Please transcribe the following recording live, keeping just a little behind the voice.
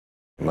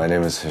My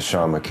name is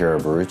Hisham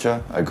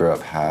Barucha. I grew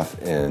up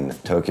half in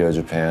Tokyo,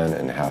 Japan,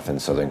 and half in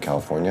Southern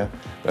California.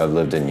 But I've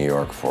lived in New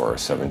York for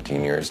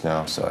 17 years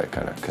now, so I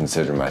kind of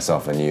consider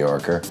myself a New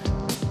Yorker.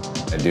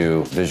 I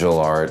do visual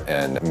art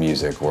and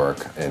music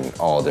work in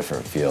all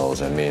different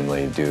fields. I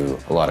mainly do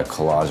a lot of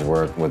collage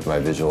work with my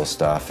visual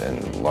stuff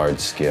and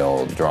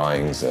large-scale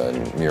drawings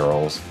and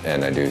murals.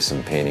 And I do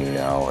some painting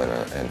now,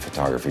 and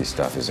photography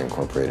stuff is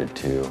incorporated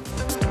too.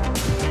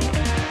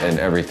 And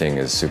everything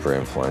is super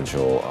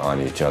influential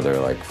on each other.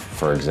 Like,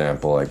 for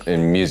example, like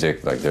in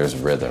music, like there's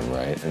rhythm,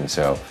 right? And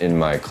so in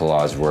my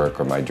collage work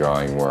or my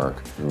drawing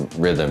work,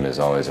 rhythm is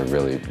always a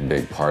really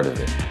big part of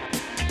it.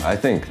 I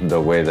think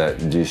the way that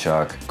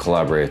GSHOCK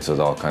collaborates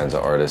with all kinds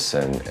of artists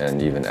and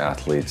even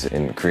athletes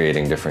in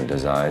creating different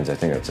designs, I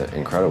think that's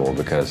incredible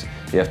because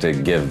you have to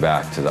give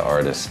back to the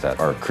artists that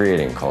are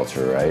creating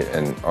culture, right?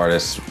 And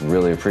artists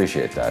really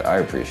appreciate that. I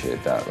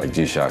appreciate that. Like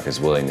GSHOCK is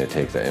willing to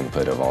take the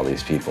input of all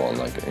these people and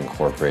like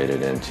incorporate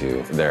it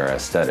into their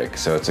aesthetic.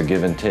 So it's a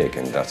give and take,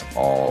 and that's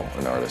all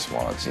an artist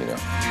wants, you know?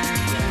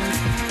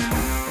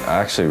 I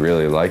actually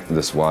really like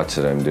this watch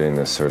that I'm doing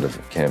this sort of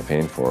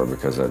campaign for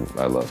because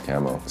I love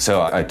camo.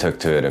 So I took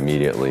to it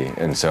immediately,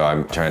 and so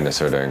I'm trying to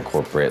sort of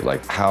incorporate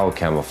like how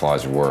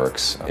camouflage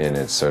works in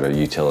its sort of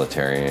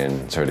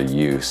utilitarian sort of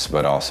use,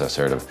 but also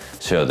sort of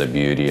show the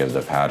beauty of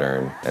the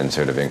pattern and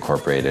sort of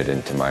incorporate it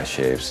into my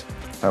shapes.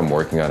 If I'm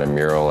working on a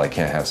mural, I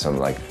can't have some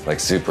like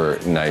super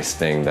nice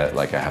thing that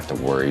like I have to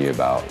worry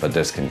about, but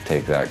this can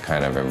take that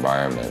kind of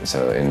environment.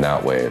 So in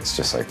that way, it's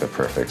just like the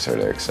perfect sort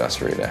of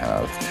accessory to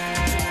have.